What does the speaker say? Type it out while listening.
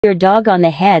Your dog on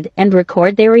the head and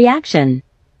record their reaction.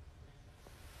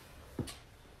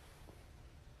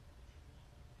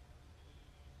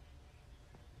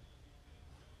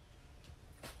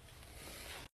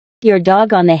 Your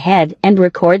dog on the head and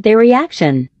record their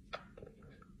reaction.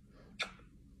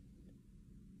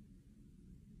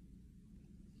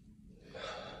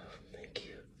 Thank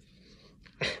you.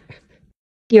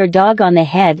 Your dog on the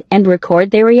head and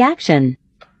record their reaction.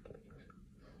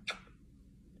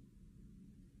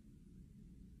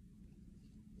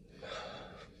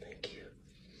 Thank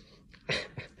you.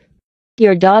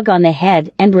 Your dog on the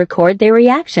head and record their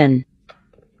reaction.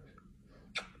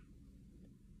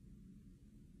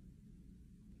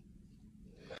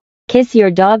 Kiss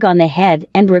your dog on the head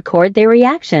and record their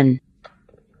reaction.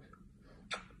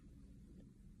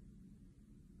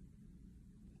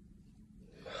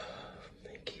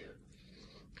 Thank you.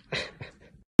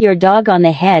 Your dog on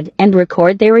the head and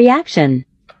record their reaction.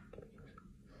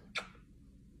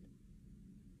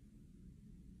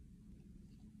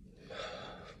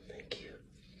 Thank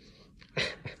you.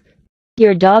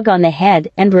 Your dog on the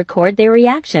head and record their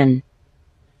reaction.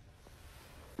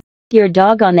 Your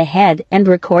dog on the head and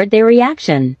record their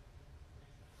reaction.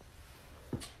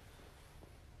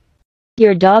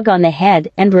 Your dog on the head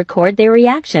and record their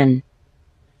reaction.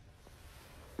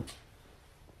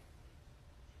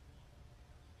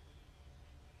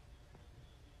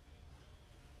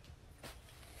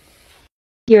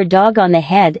 Your dog on the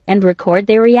head and record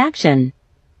their reaction.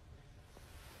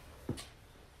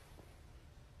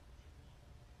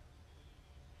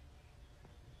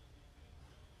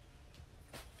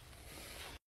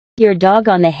 Your dog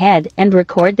on the head and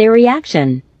record their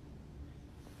reaction.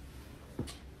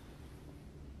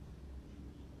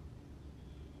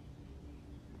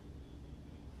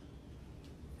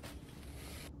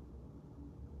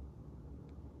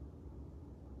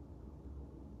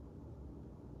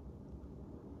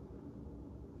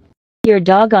 Your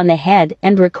dog on the head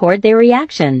and record their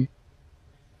reaction.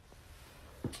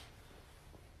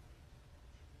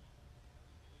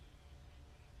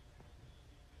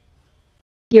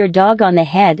 Your dog on the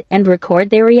head and record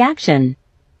their reaction.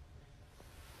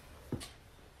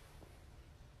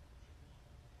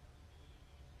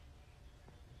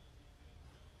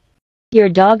 Your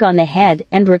dog on the head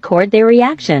and record their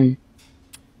reaction.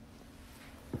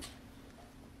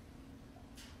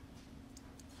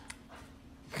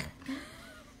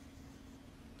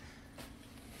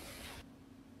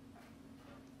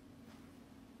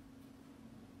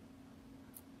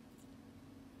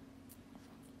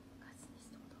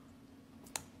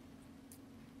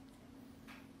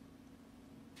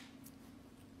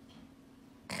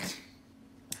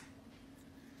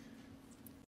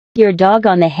 Your dog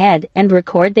on the head and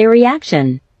record their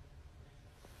reaction.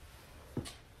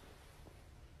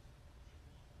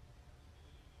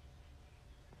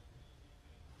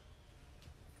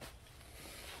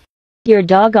 Your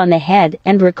dog on the head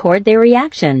and record their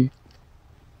reaction.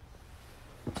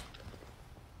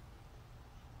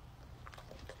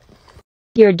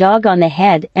 Your dog on the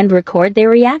head and record their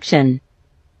reaction.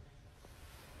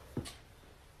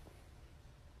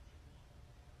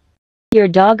 Your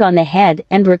dog on the head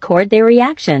and record their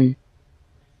reaction.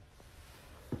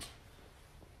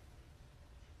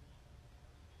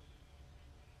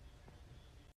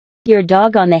 Your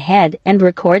dog on the head and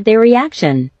record their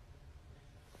reaction.